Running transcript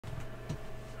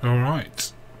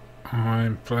Alright,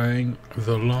 I'm playing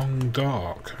The Long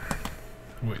Dark,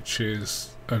 which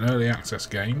is an early access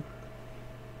game,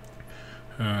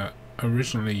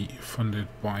 originally funded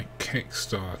by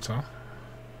Kickstarter,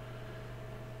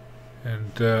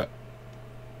 and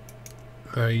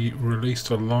they released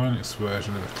a Linux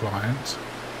version of the client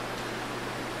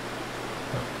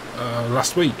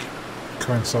last week,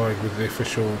 coincide with the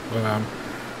official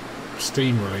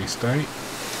Steam release date.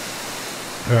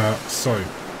 So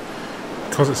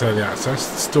because it's early access,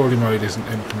 the story mode isn't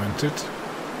implemented.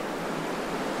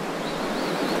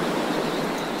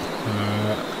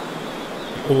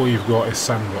 All you've got is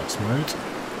sandbox mode.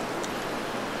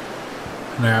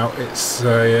 Now it's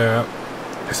a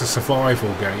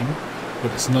survival game,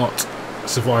 but it's not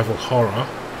survival horror.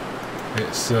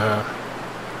 It's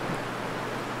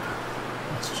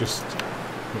just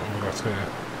what have I got here?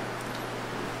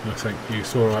 I think you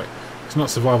saw right. It's not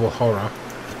survival horror.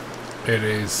 It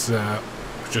is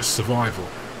just survival.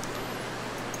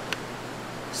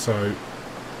 So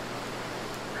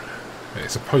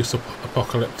it's a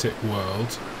post-apocalyptic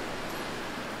world.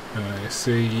 You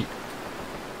see,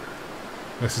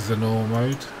 this is the normal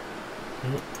mode,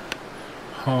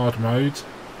 hard mode.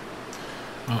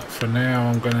 For now,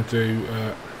 I'm going to do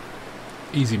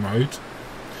easy mode.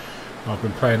 I've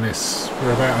been playing this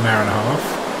for about an hour and a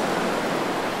half.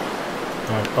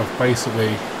 I've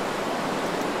basically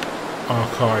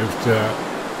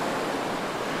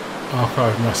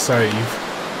archived my save,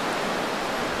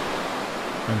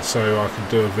 and so I can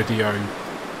do a video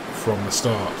from the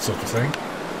start, sort of thing.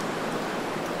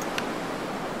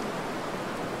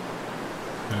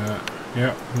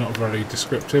 Yeah, not very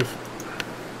descriptive.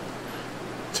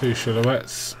 Two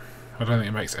silhouettes. I don't think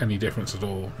it makes any difference at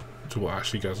all to what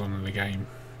actually goes on in the game,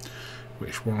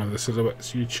 which one of the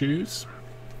silhouettes you choose.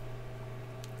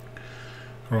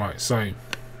 Right, so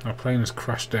our plane has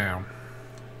crashed down.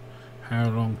 How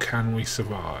long can we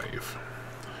survive?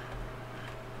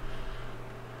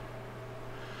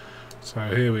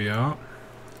 So here we are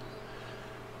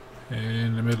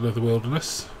in the middle of the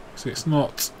wilderness. So it's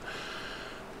not,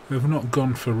 they've not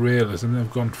gone for realism, they've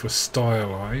gone for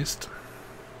stylized,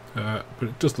 but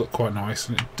it does look quite nice,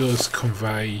 and it does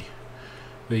convey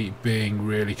the being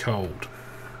really cold.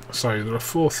 So there are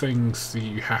four things that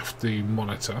you have to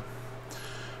monitor: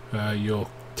 your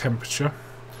temperature,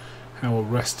 how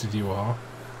rested you are,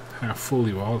 how full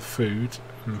you are, food,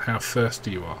 and how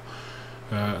thirsty you are.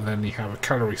 Then you have a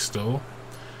calorie store,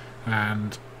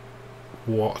 and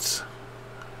what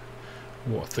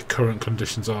the current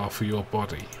conditions are for your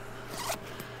body.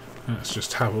 Let's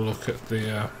just have a look at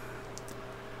the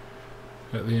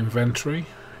inventory.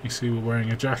 You see we're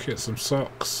wearing a jacket, some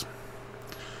socks,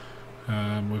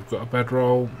 we've got a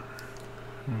bedroll,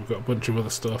 and we've got a bunch of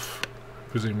other stuff.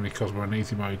 Presumably because we're in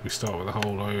easy mode, we start with a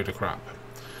whole load of crap.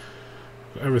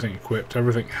 Got everything equipped,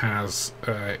 everything has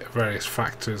various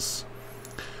factors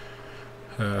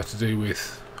to do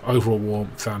with overall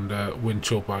warmth and wind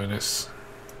chill bonus.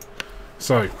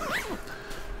 So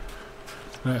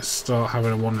let's start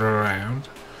having a wander around.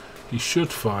 You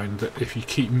should find that if you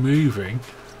keep moving,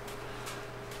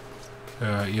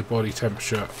 your body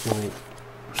temperature will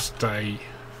stay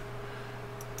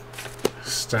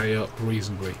up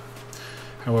reasonably.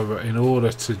 However, in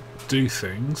order to do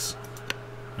things,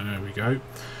 there we go.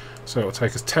 So it will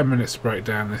take us 10 minutes to break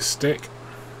down this stick.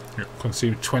 It will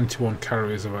consume 21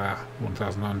 calories of our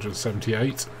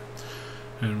 1978,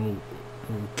 and will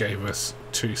give us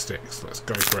 2 sticks. Let's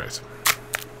go for it.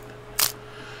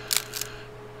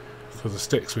 Because the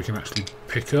sticks we can actually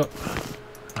pick up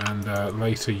and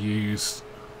later use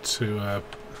to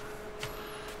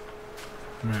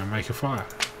make a fire.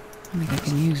 I think I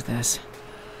can use this.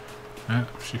 Yeah,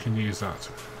 she can use that.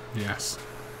 Yes,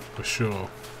 for sure.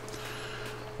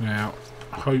 Now,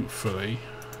 hopefully,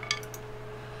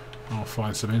 I'll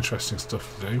find some interesting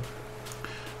stuff to do.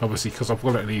 Obviously, because I've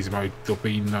got it in easy mode, there'll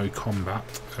be no combat.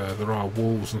 There are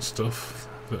walls and stuff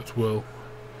that will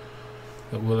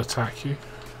attack you.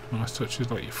 Nice touches,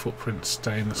 like your footprints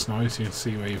stay in the snow, so you can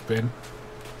see where you've been.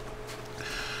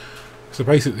 So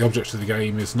basically, the object of the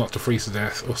game is not to freeze to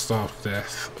death or starve to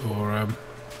death, or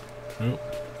oh,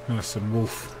 there's some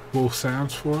wolf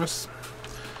sounds for us.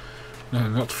 No,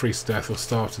 not to freeze to death or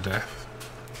starve to death,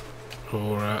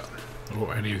 or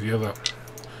any of the other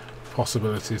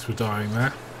possibilities for dying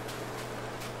there.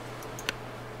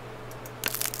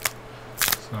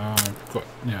 So I've got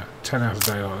 10 hours of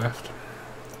daylight left.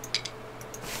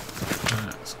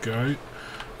 Let's go.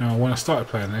 Now, when I started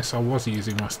playing this, I was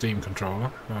using my Steam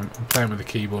controller. I'm playing with the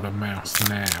keyboard and mouse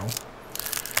now.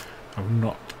 I've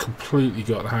not completely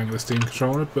got the hang of the Steam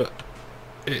controller, but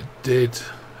it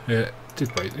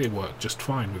it worked just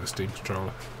fine with the Steam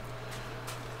controller.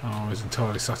 I was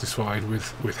entirely satisfied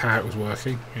with how it was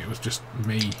working. It was just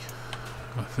me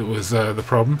that was the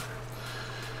problem.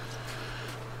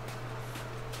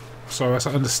 So as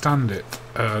I understand it,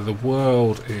 the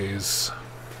world is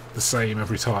the same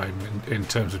every time in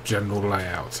terms of general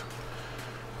layout.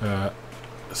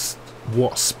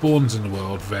 What spawns in the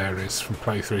world varies from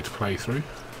playthrough to playthrough,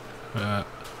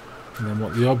 and then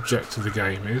what the object of the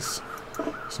game is.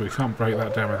 So we can't break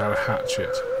that down without a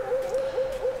hatchet.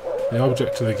 The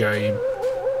object of the game.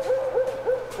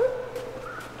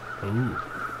 Ooh.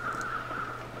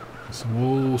 There's some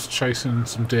wolves chasing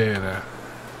some deer there.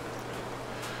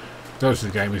 The object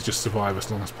of the game is just survive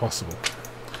as long as possible.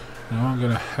 Now I'm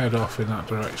going to head off in that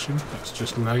direction. Let's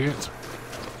just leg it.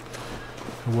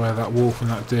 Where that wolf and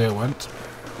that deer went.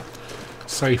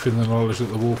 Safe in the knowledge that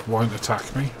the wolf won't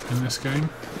attack me in this game.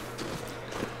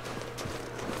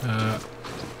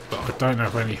 But I don't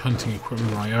have any hunting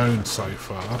equipment of my own so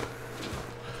far.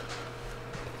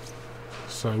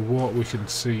 So what we can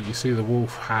see, you see the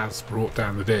wolf has brought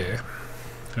down the deer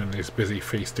and is busy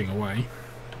feasting away.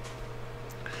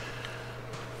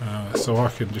 So I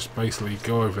can just basically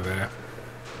go over there,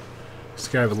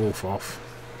 scare the wolf off.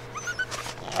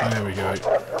 There we go.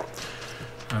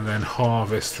 And then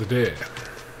harvest the deer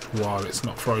while it's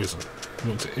not frozen.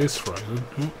 Once it is frozen,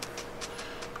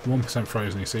 1%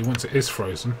 frozen, you see, once it is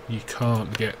frozen, you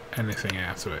can't get anything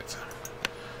out of it.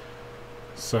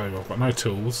 So I've got no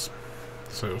tools,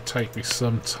 so it'll take me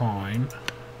some time.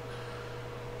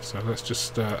 So let's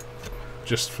just for,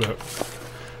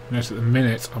 notice at the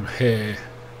minute I'm here.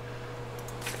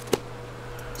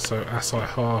 So as I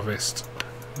harvest,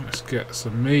 let's get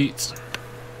some meat.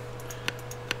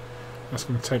 That's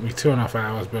going to take me 2.5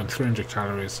 hours, burn 300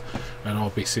 calories, and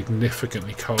I'll be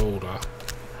significantly colder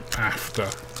after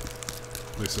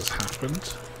this has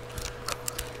happened.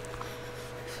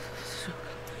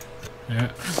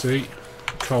 Yeah, see?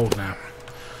 Cold now.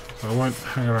 So I won't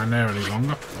hang around there any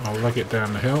longer. I'll leg it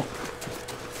down the hill.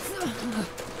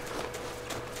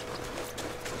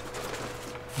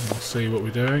 And we'll see what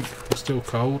we're doing. We're still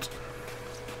cold.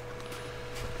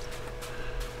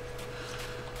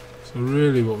 So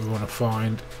really what we want to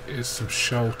find is some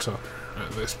shelter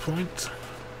at this point.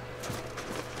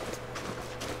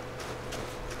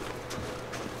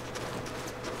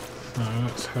 Now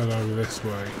let's head over this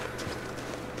way.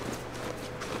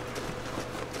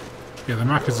 Yeah, the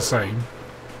map is the same.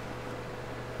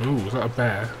 Ooh, is that a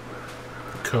bear?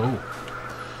 Cool.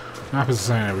 The map is the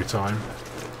same every time.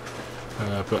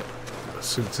 But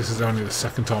since this is only the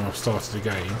second time I've started the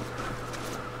game,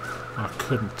 I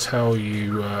couldn't tell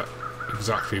you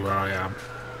exactly where I am.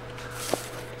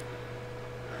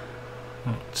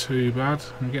 Not too bad.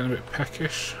 I'm getting a bit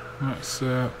peckish. Let's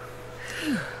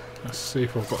see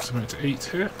if I've got something to eat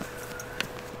here.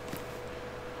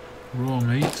 Raw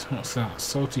meat. What's that?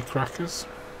 Salty crackers.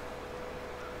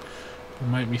 Will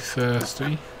make me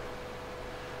thirsty.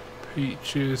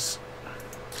 Peaches.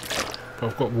 But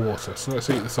I've got water, so let's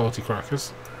eat the salty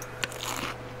crackers.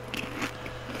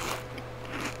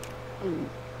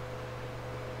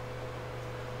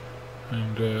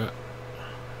 And if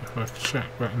I check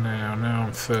back now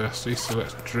I'm thirsty, so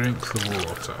let's drink the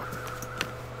water.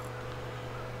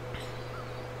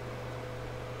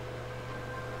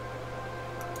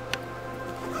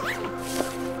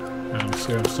 And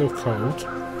see, I'm still cold,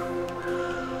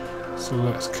 so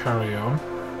let's carry on.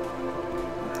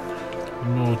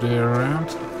 More deer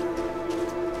around.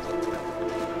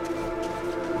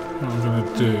 What I'm going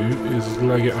to do is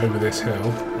leg it over this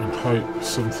hill and hope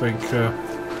something appears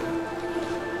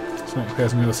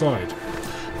on the other side.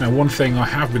 Now, one thing I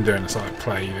have been doing as I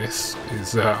play this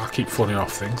is I keep falling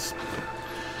off things.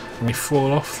 When you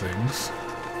fall off things,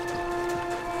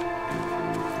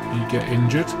 you get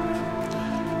injured,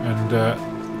 and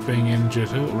being injured,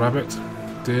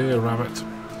 deer, rabbit,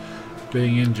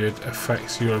 being injured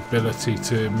affects your ability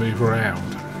to move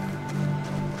around.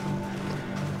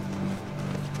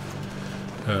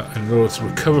 In order to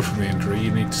recover from the injury,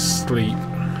 you need to sleep.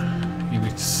 You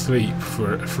need to sleep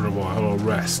for a while or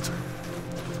rest.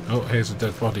 Oh, here's a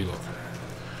dead body, look.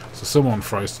 So someone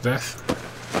froze to death.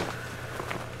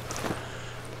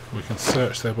 We can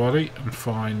search their body and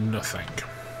find nothing.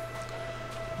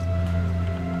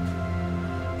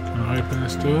 Can I open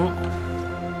this door?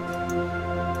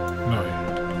 No.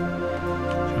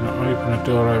 Can I open a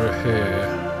door over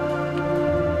here?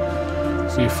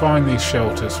 So you find these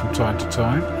shelters from time to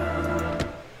time.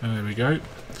 And there we go.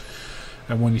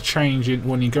 And when you change it,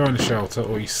 when you go in a shelter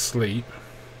or you sleep,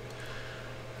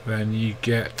 then you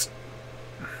get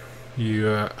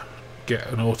an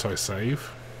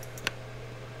autosave.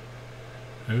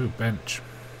 Ooh, bench.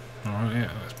 Alright,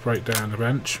 yeah, let's break down the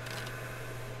bench.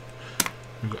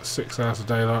 We've got 6 hours of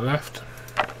daylight left.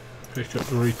 Pick up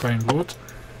the reclaimed wood.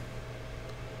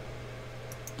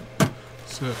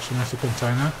 Search the metal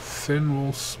container. Thin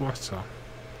wool sweater.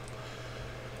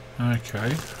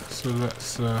 Okay, so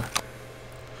let's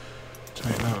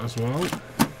take that as well.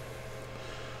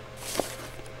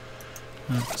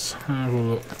 Let's have a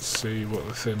look and see what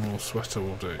the thin wool sweater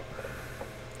will do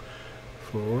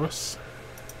for us.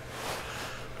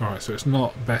 Alright, so it's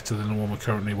not better than the one we're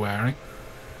currently wearing.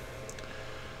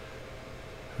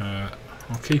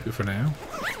 I'll keep it for now.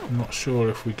 I'm not sure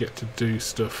if we get to do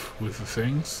stuff with the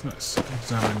things. Let's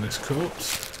examine this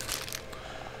corpse.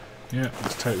 Yeah,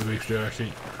 let's take the beef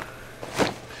jerky.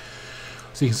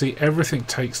 So you can see everything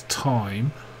takes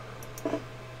time.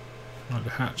 Like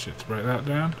the hatchet to break that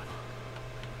down.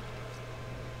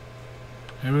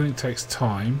 Everything takes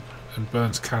time and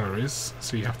burns calories,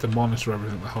 so you have to monitor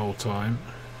everything the whole time.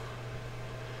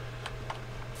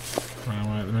 Wait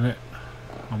a minute.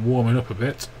 I'm warming up a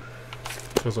bit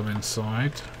because I'm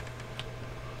inside. Is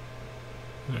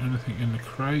there anything in the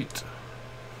crate?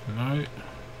 No.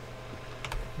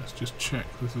 Let's just check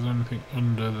if there's anything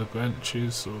under the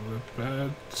benches or the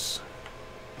beds.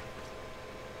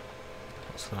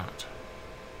 What's that?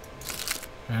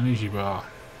 Energy bar.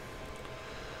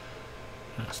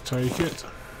 Let's take it.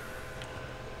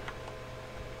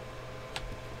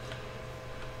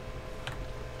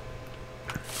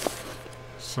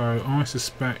 So I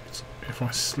suspect if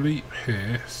I sleep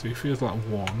here, see it feels like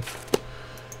 1.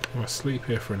 If I sleep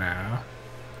here for an hour,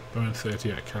 burn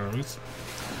 38 calories,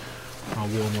 I'll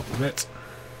warm up a bit.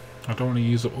 I don't want to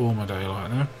use up all my daylight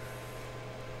though.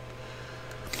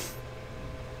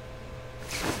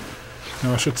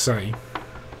 Now I should say,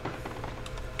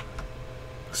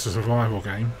 it's a survival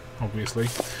game, obviously.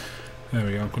 There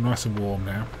we go, I'm nice and warm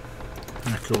now.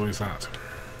 How cool is that?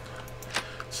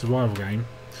 Survival game.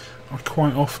 I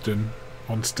quite often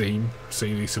on Steam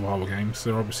see these survival games.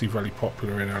 They're obviously very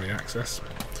popular in early access.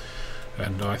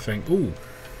 And I think, ooh,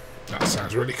 that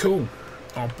sounds really cool.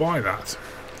 I'll buy that.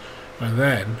 And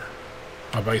then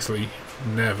I basically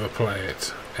never play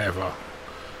it, ever.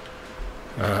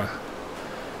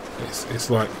 It's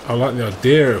like, I like the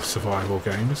idea of survival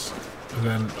games, but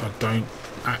then I don't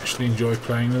actually enjoy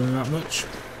playing them that much.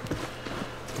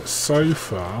 But so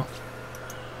far,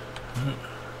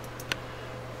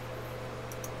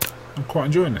 I'm quite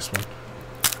enjoying this one.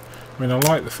 I mean, I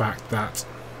like the fact that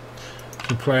you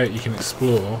can play it, you can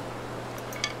explore,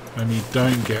 and you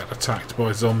don't get attacked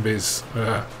by zombies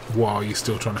while you're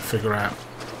still trying to figure out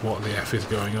what the F is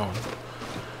going on.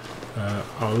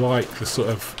 I like the sort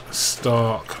of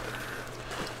stark,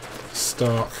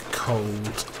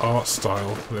 cold art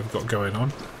style they've got going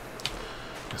on.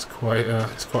 It's quite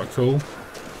cool.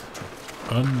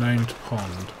 Unnamed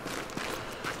pond.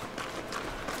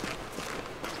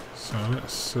 So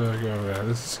let's go there.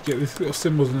 Let's get these little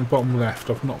symbols in the bottom left.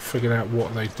 I've not figured out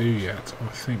what they do yet. I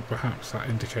think perhaps that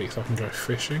indicates I can go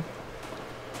fishing.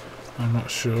 I'm not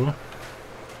sure.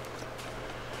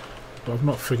 But I've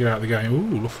not figured out the game.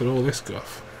 Ooh, look at all this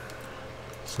stuff.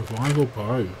 Survival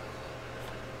bow.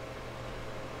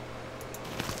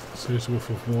 Suitable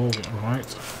for war,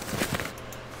 right.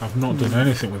 I've not done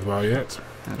anything with bow yet.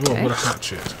 Okay. Oh, I've got a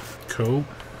hatchet. Cool.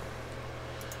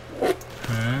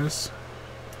 Pears.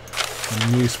 A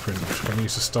newsprint, which I can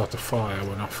use to start a fire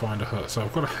when I find a hut. So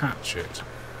I've got a hatchet.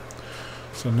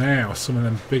 So now some of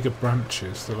them bigger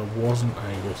branches that I wasn't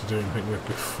able to do anything with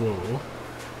before.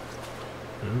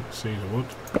 Ooh, cedar wood.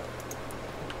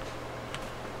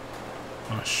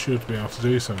 I should be able to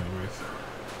do something with.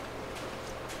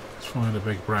 Let's find a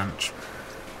big branch.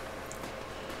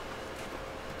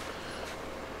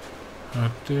 I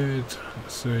did.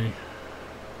 Let's see.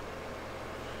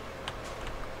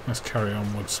 Let's carry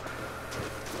onwards.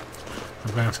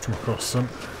 I'm about to come across some.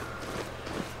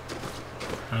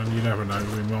 And you never know,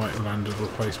 we might land at a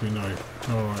place we know.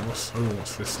 Alright,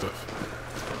 what's this stuff?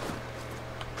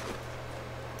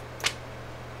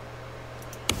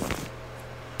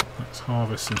 Let's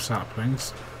harvest some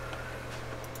saplings.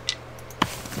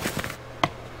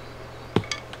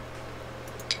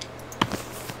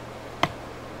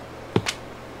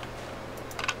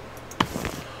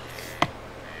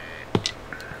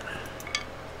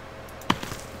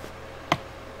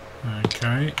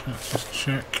 Okay, let's just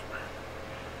check.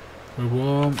 We're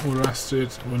warm, we're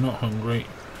rested, we're not hungry.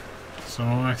 So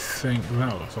I think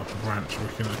that looks like a branch we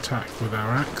can attack with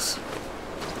our axe.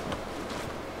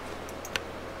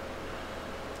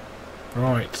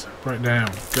 Right, break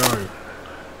down, go.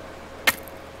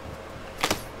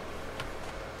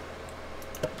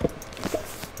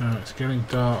 Now it's getting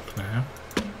dark now.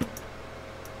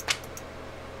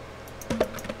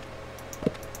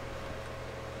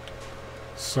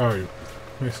 So,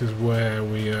 this is where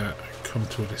we come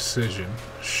to a decision.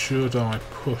 Should I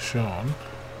push on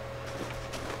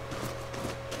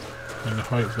in the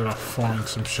hope that I find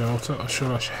some shelter, or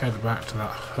should I head back to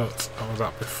that hut I was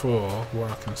at before where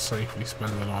I can safely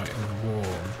spend the night in the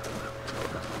warm?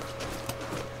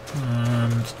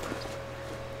 And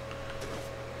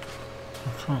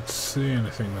I can't see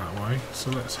anything that way,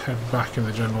 so let's head back in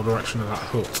the general direction of that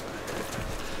hut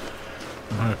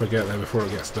and hope I get there before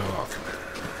it gets dark.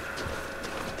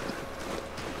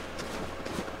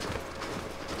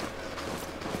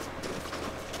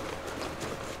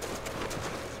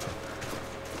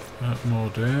 More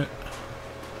dirt.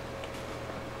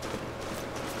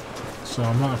 So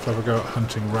I might have to have a go at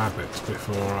hunting rabbits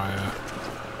before I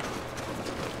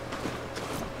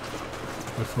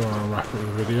wrap up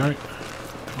the video.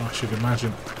 I should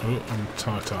imagine. Oh, I'm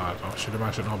tired. I should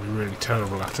imagine I'll be really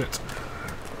terrible at it.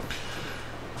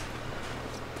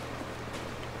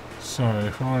 So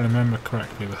if I remember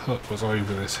correctly, the hut was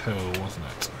over this hill, wasn't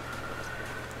it?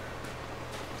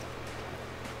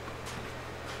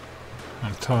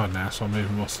 I'm tired now, so I'm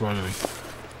moving more slowly.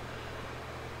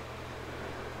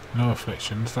 No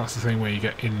afflictions, that's the thing where you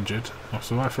get injured. I've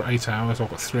survived for 8 hours, I've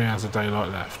got 3 hours of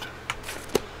daylight left.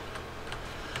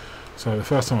 So the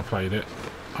first time I played it,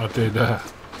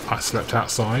 I slept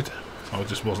outside. I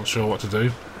just wasn't sure what to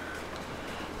do.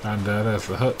 And there's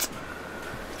the hut.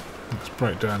 Let's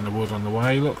break down the wood on the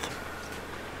way, look.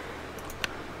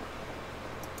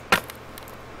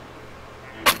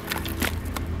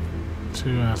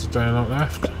 Two hours of daylight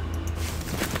left.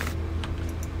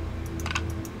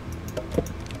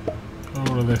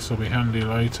 All of this will be handy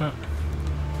later,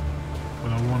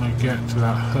 but I want to get to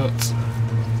that hut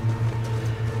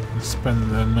and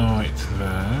spend the night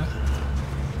there.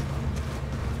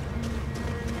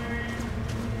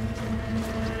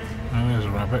 Oh, there's a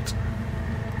rabbit.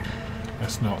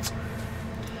 Let's not.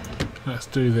 Let's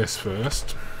do this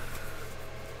first.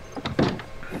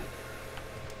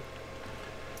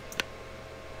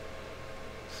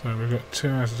 So we've got 2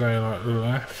 hours of daylight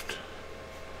left.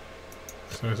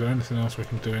 So is there anything else we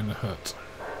can do in the hut?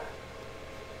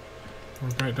 Can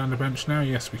we break down the bench now?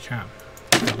 Yes, we can.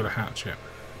 I've got a hatch yet.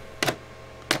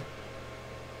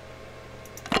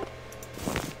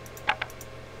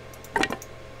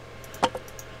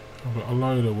 I've got a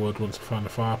load of wood once I find a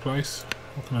fireplace.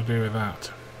 What can I do with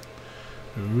that?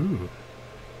 Ooh.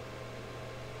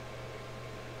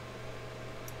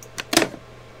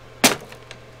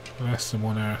 Less than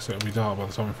 1 hour, so it'll be dark by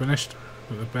the time I'm finished.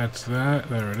 But the bed's there,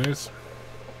 there it is.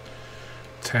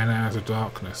 10 hours of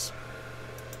darkness.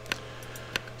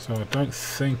 So I don't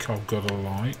think I've got a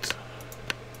light.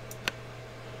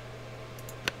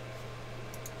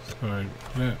 So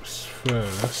let's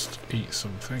first eat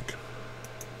something.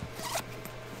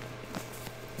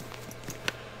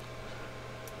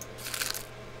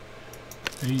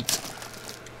 Eat.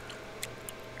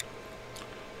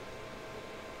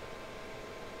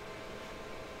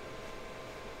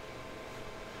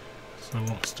 So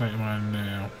what state am I in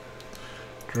now?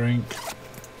 Drink.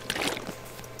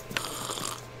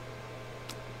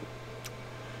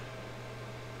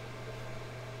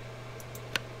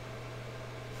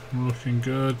 I'm looking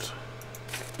good.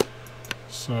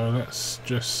 So let's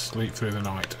just sleep through the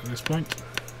night at this point.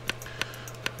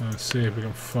 And see if we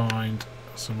can find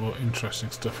some more interesting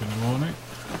stuff in the morning.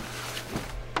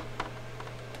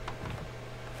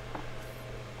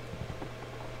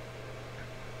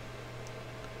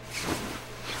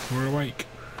 We're awake.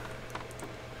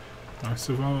 I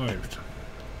survived.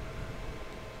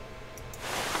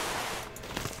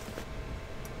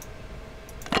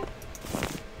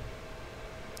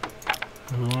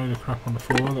 There's a load of crap on the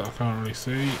floor that I can't really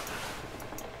see.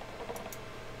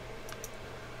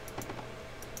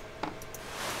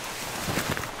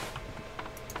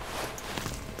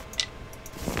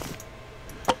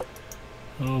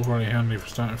 All very handy for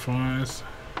starting fires.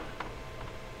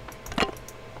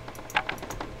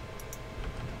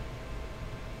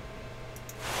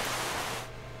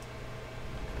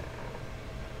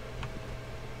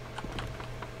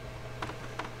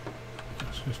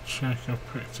 Just check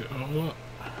I've picked it all up.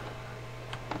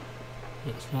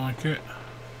 Looks like it.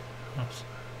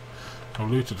 I've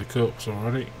looted the cups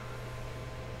already.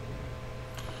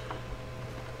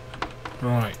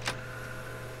 Right.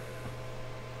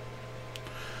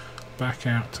 Back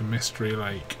out to Mystery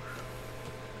Lake.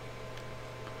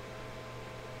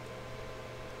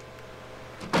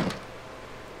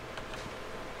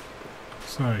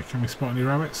 So, can we spot any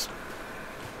rabbits?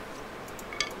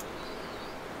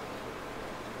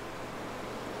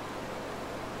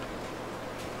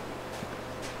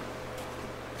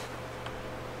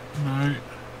 No.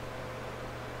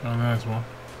 There's one.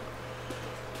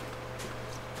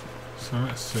 So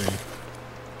let's see.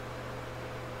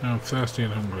 Now I'm thirsty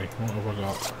and hungry. What have I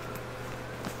got?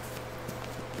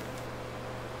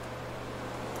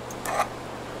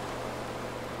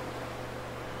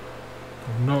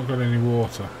 I've not got any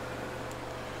water,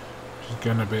 which is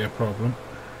going to be a problem.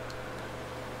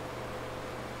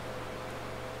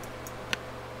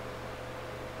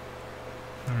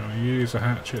 I'm going to use a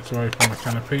hatchet to open a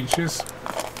can of peaches.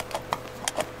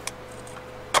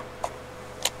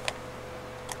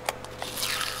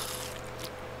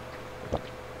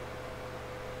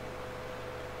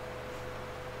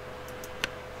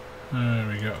 There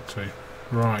we got to.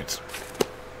 Right.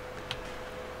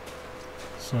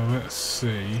 So let's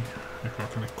see if I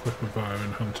can equip a bow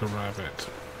and hunt a rabbit.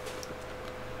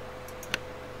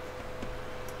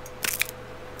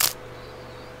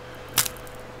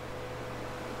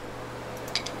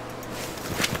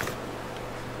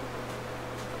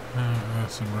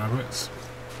 There's some rabbits.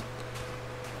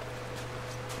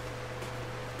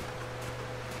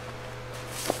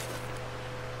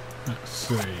 Let's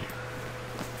see.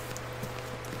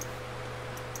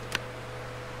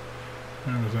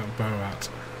 Where was that bow at?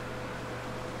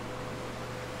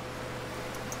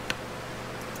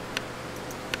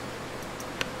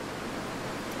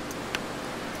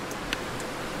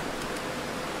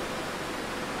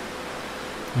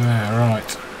 There,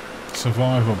 right.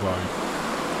 Survival bow.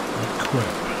 Equip.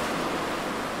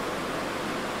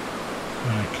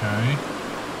 Okay.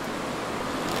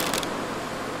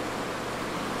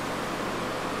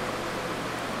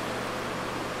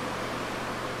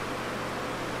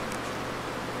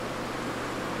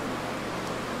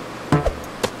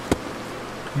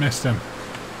 Missed him.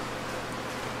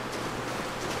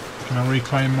 Can I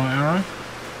reclaim my arrow?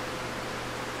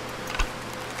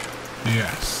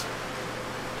 Yes.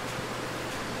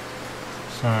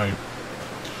 So,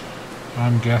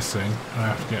 I'm guessing I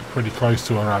have to get pretty close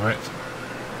to a rabbit.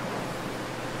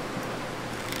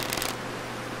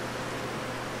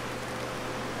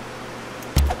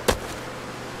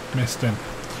 Missed him.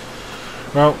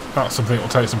 Well, that's something that will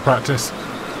take some practice.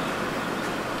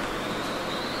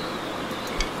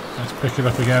 Let's pick it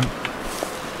up again.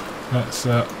 Let's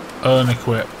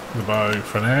unequip the bow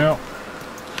for now.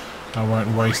 I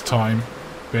won't waste time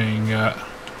being, you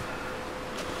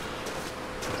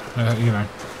know,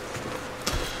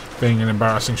 being an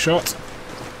embarrassing shot.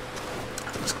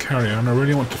 Let's carry on. I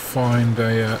really want to find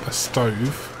a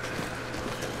stove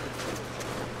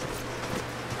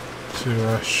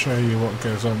to show you what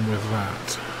goes on with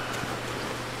that.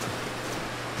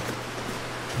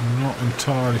 I'm not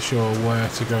entirely sure where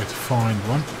to go to find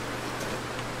one.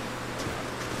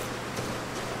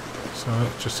 So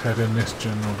let's just head in this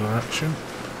general direction.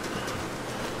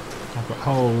 I've got a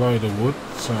whole load of wood,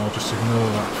 so I'll just ignore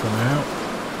that for now.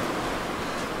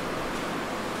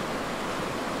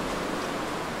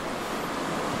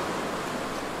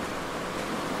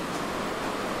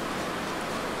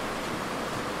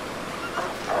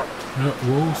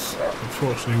 Wolves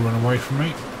unfortunately run away from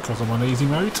me because I'm on easy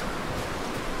mode.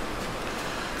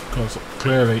 Because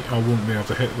clearly I wouldn't be able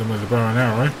to hit them with a bow and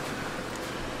arrow.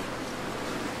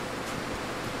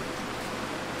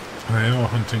 They are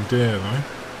hunting deer though.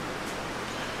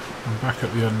 I'm back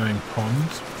at the unnamed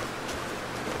pond.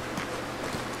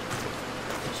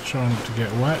 Let's try not to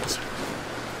get wet.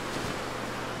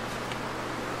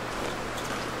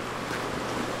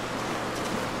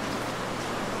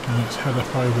 And let's head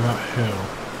up over that hill.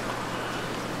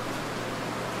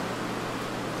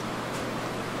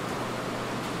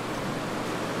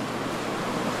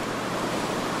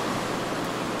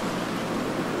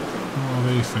 What are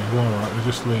these things? Alright, they're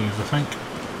just leaves, I think.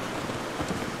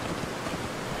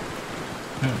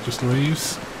 Yeah, just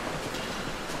leaves.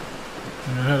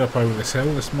 I'm going to head up over this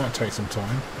hill. This might take some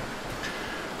time.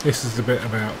 This is the bit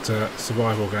about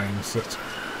survival games that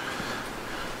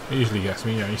usually gets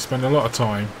me. You know, you spend a lot of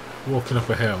time walking up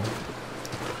a hill,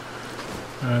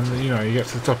 and you know, you get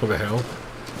to the top of the hill,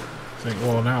 think,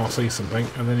 well, now I'll see something,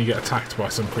 and then you get attacked by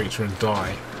some creature and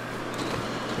die.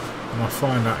 And I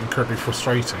find that incredibly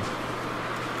frustrating.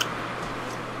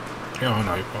 Yeah, I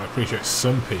know, I appreciate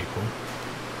some people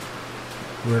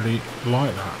really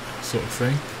like that sort of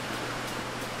thing.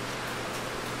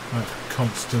 That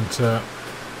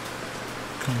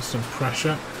constant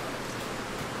pressure.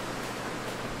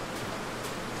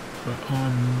 But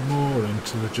I'm more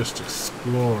into the just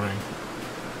exploring.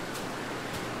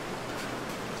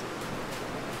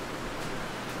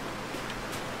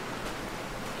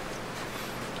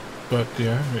 But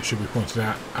yeah, it should be pointed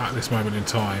out, at this moment in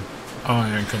time, I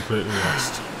am completely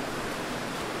lost.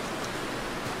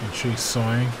 And she's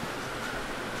sighing.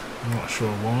 I'm not sure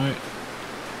why.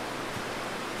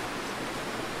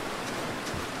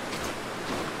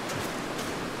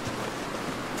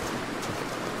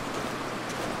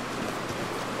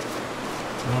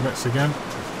 Rabbits again.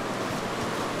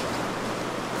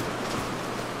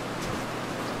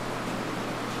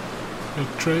 Big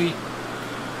tree.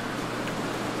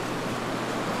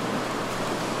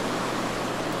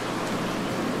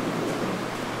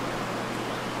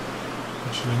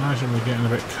 I should imagine we're getting a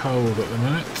bit cold at the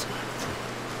minute.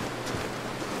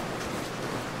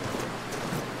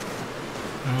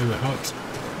 Oh, the hut.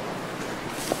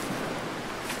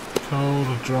 Cold,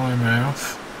 dry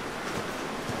mouth.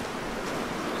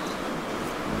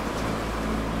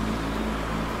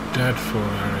 Deadfall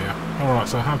area. Alright,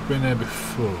 so I have been there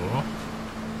before.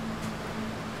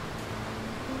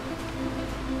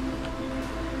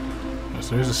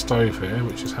 So there's a stove here,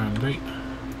 which is handy.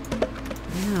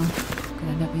 Yeah, could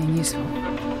end up being useful.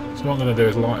 So what I'm going to do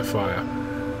is light a fire.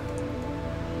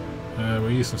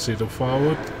 We'll use some seeded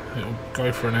firewood. It'll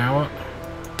go for an hour.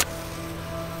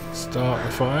 Start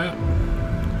the fire.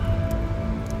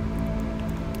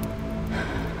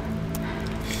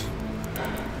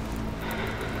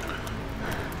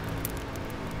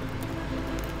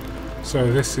 So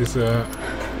this is oh,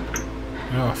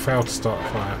 I failed to start the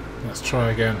fire. Let's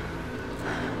try again.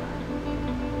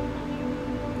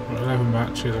 Got 11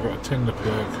 matches, I've got a tinder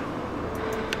plug.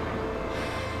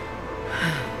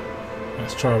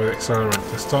 Let's try with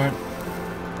accelerant this time.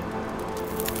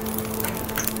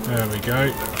 There we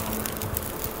go.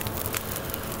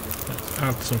 Let's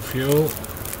add some fuel.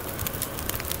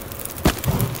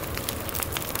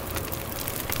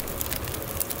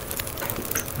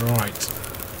 Right.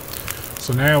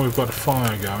 So now we've got a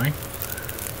fire going.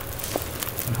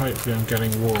 And hopefully I'm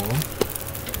getting warm.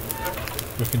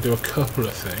 We can do a couple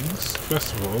of things.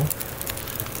 First of all,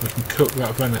 we can cook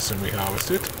that venison we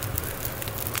harvested.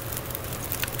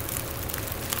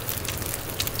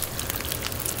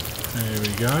 There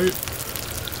we go.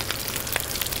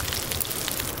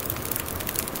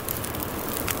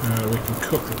 We can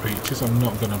cook the peaches, I'm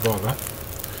not going to bother.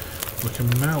 We can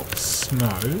melt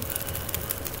snow.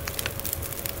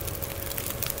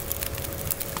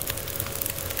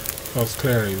 Because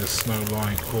clearly there's snow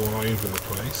lying all over the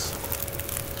place.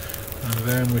 And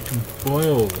then we can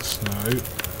boil the snow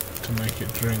to make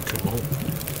it drinkable.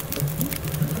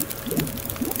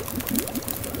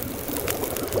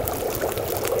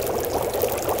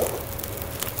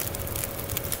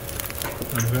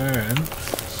 And then,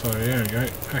 so here we go,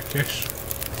 peckish.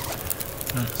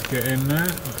 Let's get in there,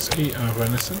 let's eat our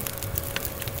venison.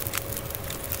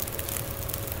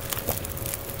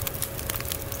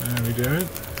 There we do it,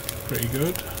 pretty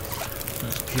good.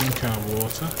 Let's drink our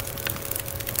water.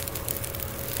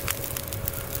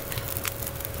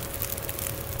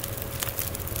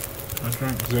 I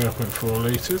drank 0.4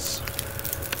 litres.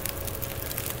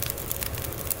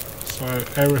 So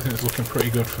everything's looking pretty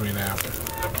good for me now.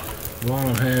 While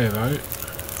I'm here though,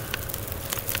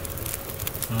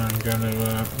 I'm going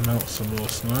to melt some more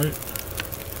snow.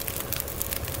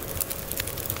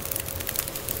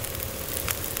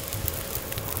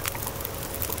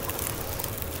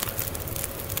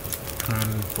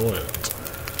 And boil it.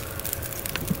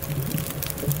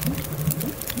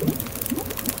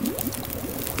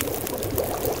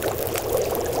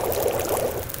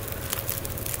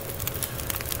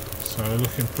 So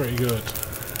looking pretty good.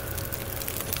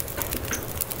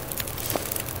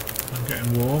 I'm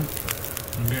getting warm.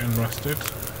 I'm getting rested.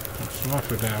 That's right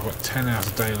for a day. I've got 10 hours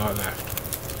of daylight left.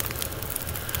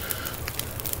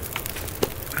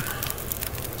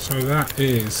 So that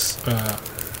is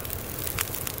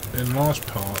in large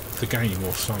part the game,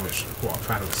 or so much what I've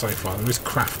had of it so far. There is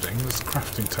crafting. There's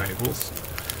crafting tables.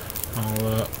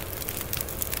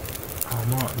 I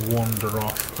might wander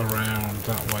off around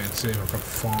that way and see if I can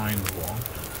find one.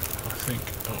 I think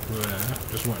up there.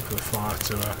 Just waiting for the fire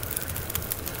to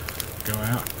go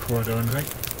out before I do anything.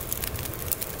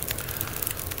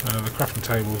 The crafting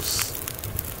tables,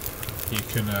 you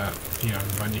can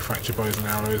manufacture bows and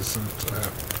arrows and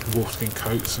wolfskin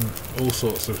coats and all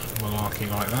sorts of malarkey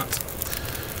like that.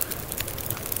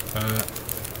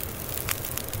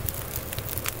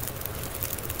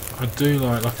 I do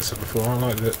like I said before, I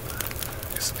like that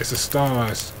it's a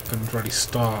stylized and very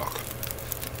stark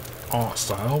art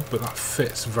style, but that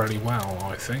fits very well,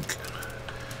 I think,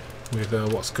 with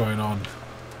what's going on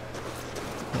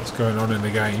in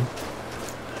the game.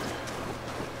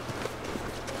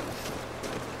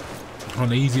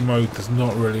 On easy mode, there's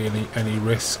not really any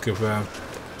risk of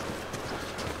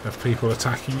people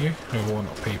attacking you. Well,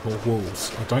 not people,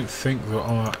 wolves. I don't think there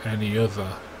are any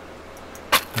other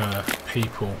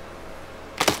people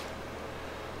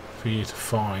for you to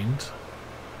find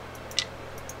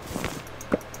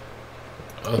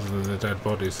other than the dead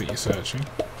bodies that you're searching.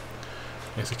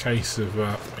 It's a case of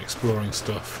exploring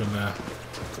stuff and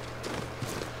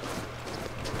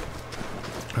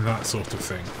that sort of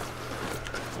thing.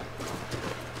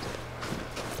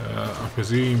 I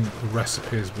presume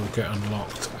recipes will get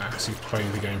unlocked as you play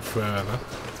the game further.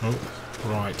 Oh,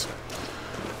 right.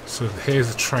 So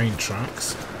here's the train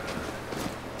tracks.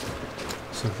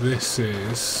 So this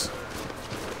is...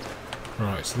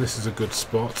 Right, so this is a good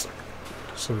spot.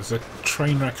 So there's a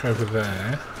train wreck over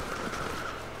there.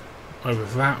 Over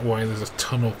that way there's a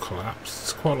tunnel collapse.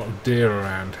 There's quite a lot of deer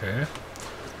around here.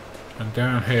 And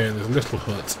down here there's a little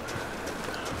hut,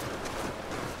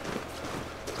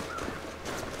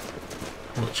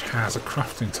 which has a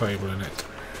crafting table in it.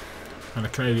 And a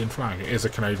Canadian flag. It is a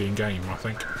Canadian game, I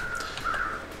think.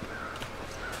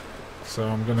 So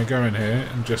I'm going to go in here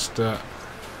and just...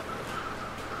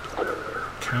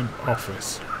 camp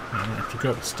office. I have to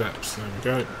go up the steps. There we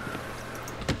go.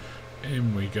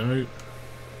 In we go.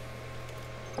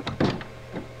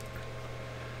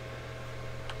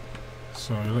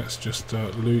 So let's just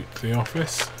loot the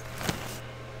office.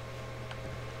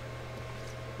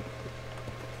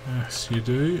 Yes, you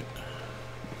do.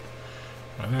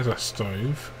 Right, there's our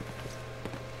stove.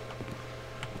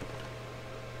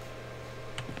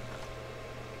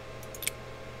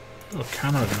 Oh,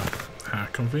 can opener. How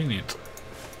convenient.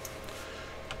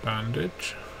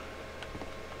 Bandage.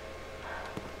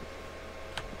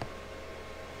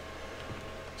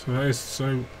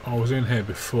 So I was in here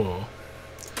before.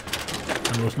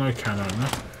 And there was no can opener.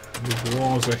 There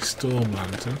was a storm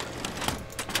lantern.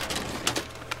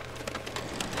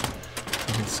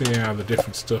 You can see how the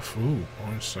different stuff... Ooh,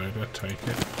 orange soda, take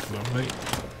it. Lovely.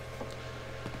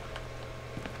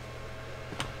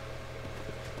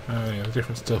 Oh yeah, the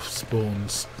different stuff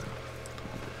spawns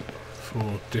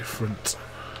for different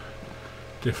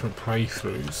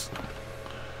playthroughs.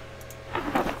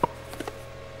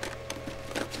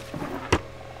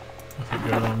 Nothing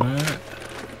going on there.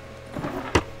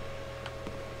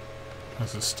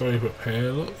 There's a stove up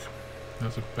here, look.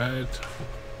 There's a bed.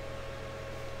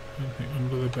 Anything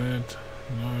under the bed?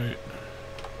 No.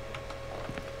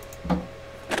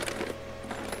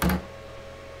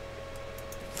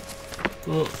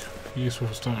 Book. Useful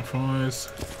for starting fires.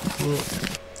 Book.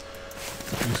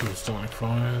 Useful for starting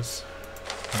fires.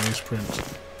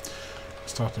 Newsprint.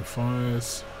 Starting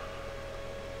fires.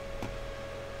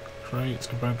 Crate.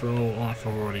 A bedroll like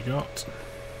I've already got.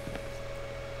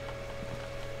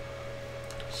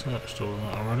 Searched all of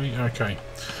that already. Okay.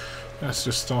 Let's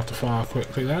just start a fire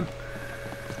quickly then.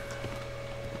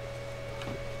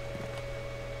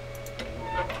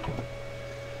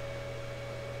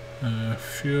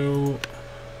 Fuel.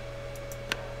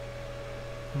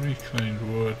 Reclaimed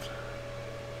wood.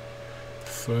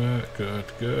 Fur. Good,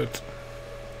 good.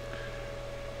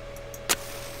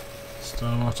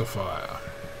 Start a fire.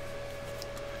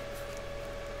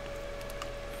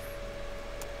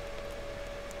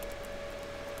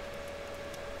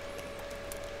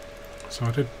 So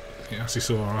I did, as you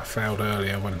saw, I failed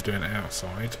earlier when doing it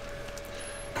outside.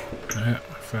 Yeah,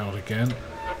 I failed again.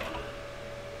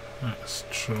 Let's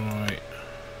try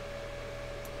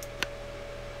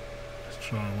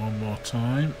one more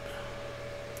time.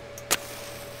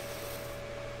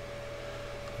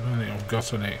 I don't think I've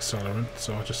got any accelerant,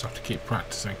 so I'll just have to keep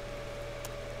practicing.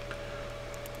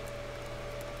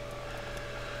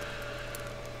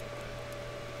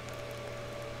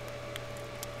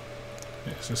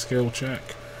 It's a skill check.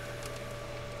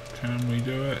 Can we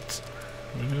do it?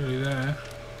 We're nearly there.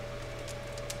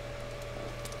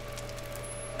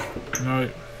 No.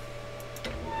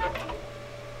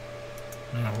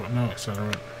 No, I've got no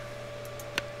accelerant.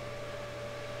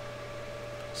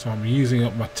 So I'm using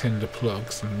up my tinder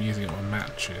plugs and I'm using up my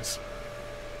matches.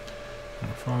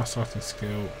 And fire starting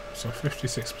skill. So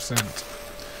 56%.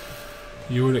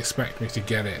 You would expect me to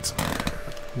get it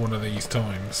one of these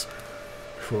times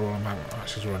before all my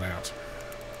matches run out.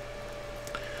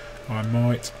 I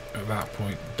might at that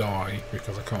point die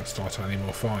because I can't start any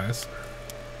more fires.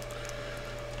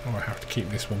 Or I have to keep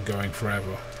this one going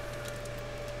forever.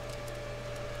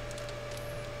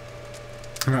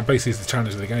 And that basically is the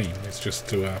challenge of the game. It's just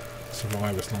to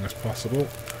survive as long as possible.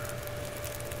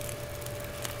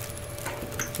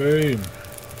 Boom!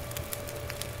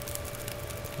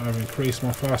 I've increased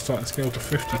my fire starting skill to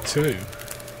 52.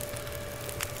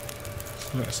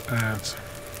 So let's add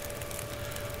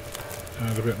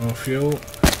a bit more fuel.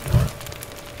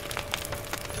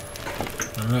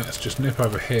 And let's just nip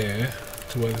over here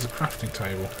to where there's a crafting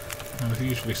table. And there's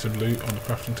usually some loot on the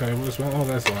crafting table as well. Oh,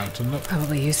 there's the lantern, look.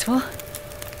 Probably useful.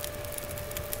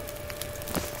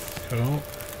 Cool.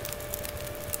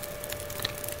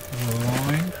 Another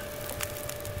line.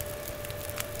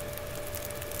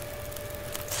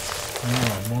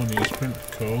 Oh, more newsprint.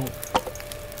 Cool.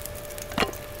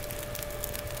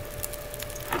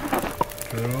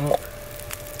 Drop.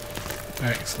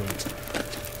 Excellent.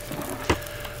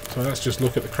 So let's just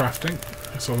look at the crafting.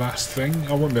 That's the last thing.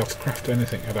 I won't be able to craft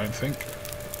anything, I don't think.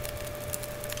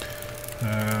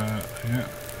 Yeah.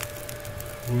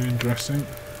 Wound dressing.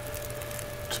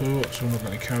 Torch. I'm not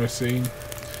got any kerosene.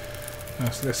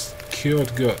 So this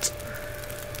cured gut.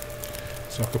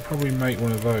 So I could probably make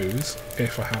one of those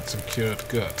if I had some cured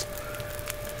gut.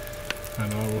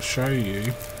 And I will show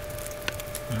you.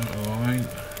 Out of line.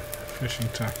 Fishing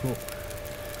tackle.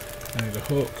 I need a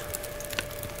hook.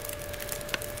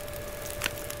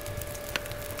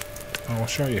 I'll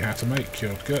show you how to make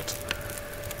cured gut.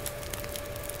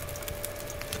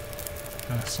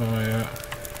 So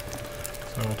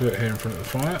I'll do it here in front of the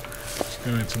fire. Just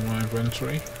go into my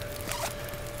inventory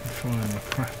and find my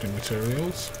crafting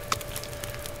materials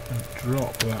and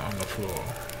drop that on the floor.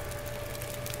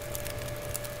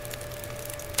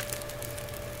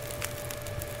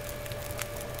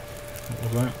 What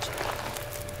was that?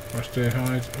 Fresh deer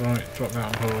hide. Right, drop that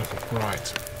on the floor.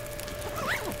 Right.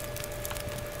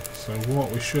 So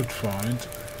what we should find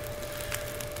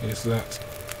is that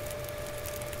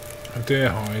a deer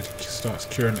hide starts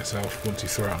curing itself once you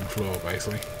throw it on the floor,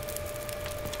 basically.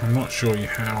 I'm not sure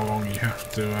how long you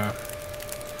have to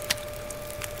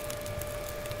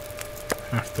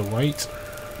wait.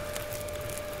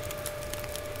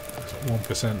 It's at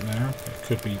 1% now. It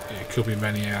could be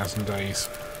many hours and days.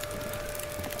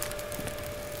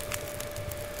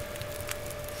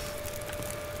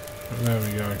 But there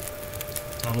we go.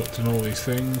 I looked in all these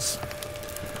things.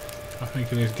 I think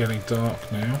it is getting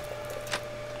dark now.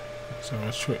 So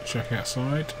let's check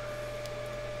outside.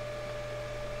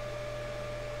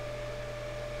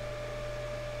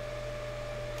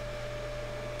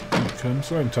 Here it comes.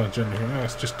 Low tide generator. No,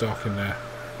 it's just dark in there.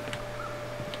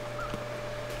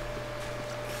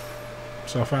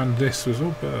 So I found this was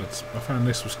all birds. I found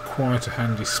this was quite a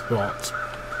handy spot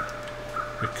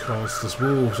because there's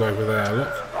wolves over there.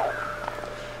 Look.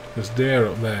 There's deer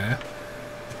up there,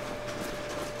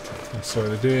 and so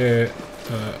the deer,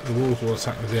 the wolves will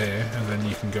attack the deer, and then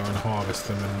you can go and harvest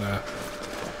them and,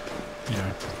 you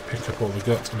know, pick up all the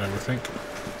guts and everything.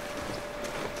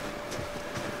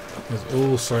 There's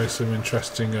also some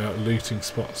interesting looting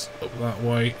spots up that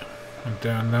way and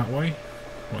down that way,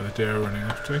 where the deer are running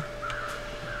after.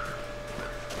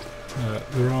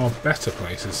 There are better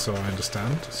places, so I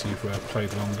understand, so you've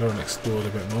played longer and explored a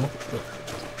bit more, but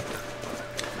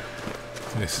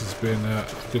this has been a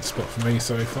good spot for me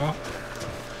so far.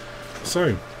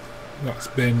 So, that's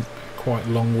been quite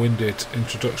long-winded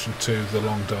introduction to The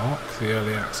Long Dark, the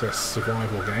early access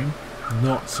survival game.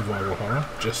 Not survival horror,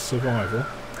 just survival.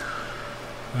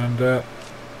 And I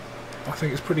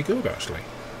think it's pretty good, actually.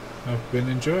 I've been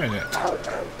enjoying it.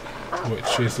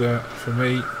 Which is, for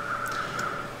me,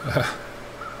 I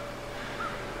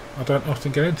don't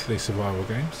often get into these survival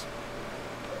games.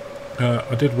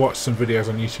 I did watch some videos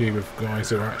on YouTube of guys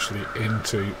who are actually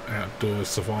into outdoors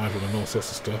survival and all sorts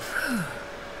of stuff,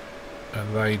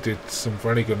 and they did some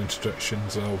very good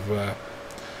introductions of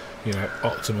you know,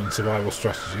 optimum survival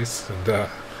strategies and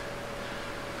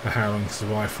how long to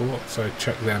survive for, so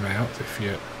check them out if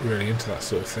you're really into that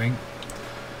sort of thing.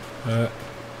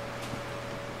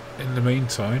 In the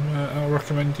meantime, I'll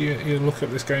recommend you look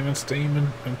at this game on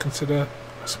Steam and consider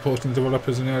supporting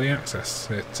developers in early access.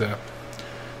 It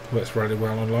works really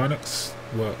well on Linux,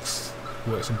 works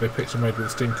in big picture mode with the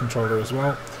Steam controller as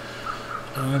well.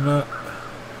 I'm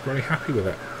very happy with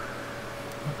it.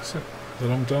 That's it. The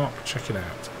Long Dark, check it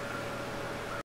out.